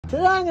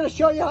Today I'm going to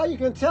show you how you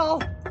can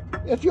tell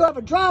if you have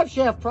a drive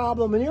shaft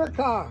problem in your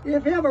car.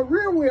 If you have a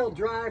rear wheel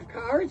drive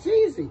car, it's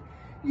easy.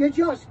 You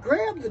just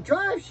grab the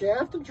drive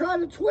shaft and try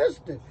to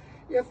twist it.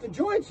 If the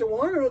joints are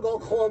worn, it'll go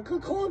clunka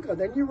clunka,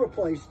 then you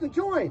replace the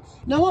joints.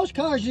 Now most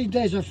cars these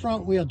days are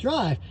front wheel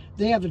drive.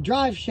 They have a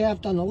drive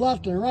shaft on the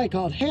left and the right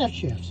called half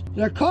shafts.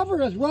 They're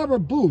covered with rubber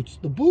boots.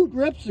 The boot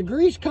rips, the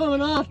grease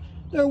coming off,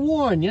 they're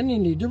worn and you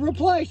need to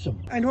replace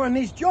them. And when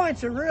these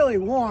joints are really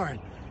worn,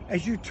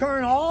 as you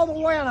turn all the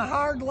way on a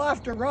hard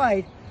left or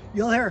right,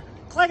 you'll hear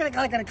clickety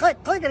clickety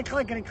click, clickety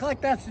clickety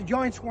click. That's the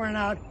joints wearing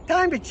out.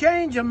 Time to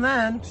change them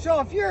then. So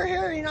if you're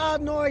hearing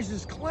odd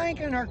noises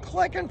clanking or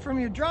clicking from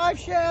your drive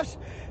shafts,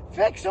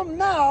 fix them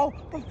now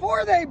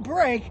before they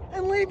break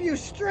and leave you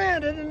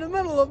stranded in the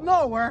middle of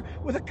nowhere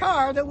with a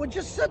car that would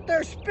just sit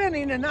there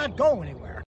spinning and not go anywhere.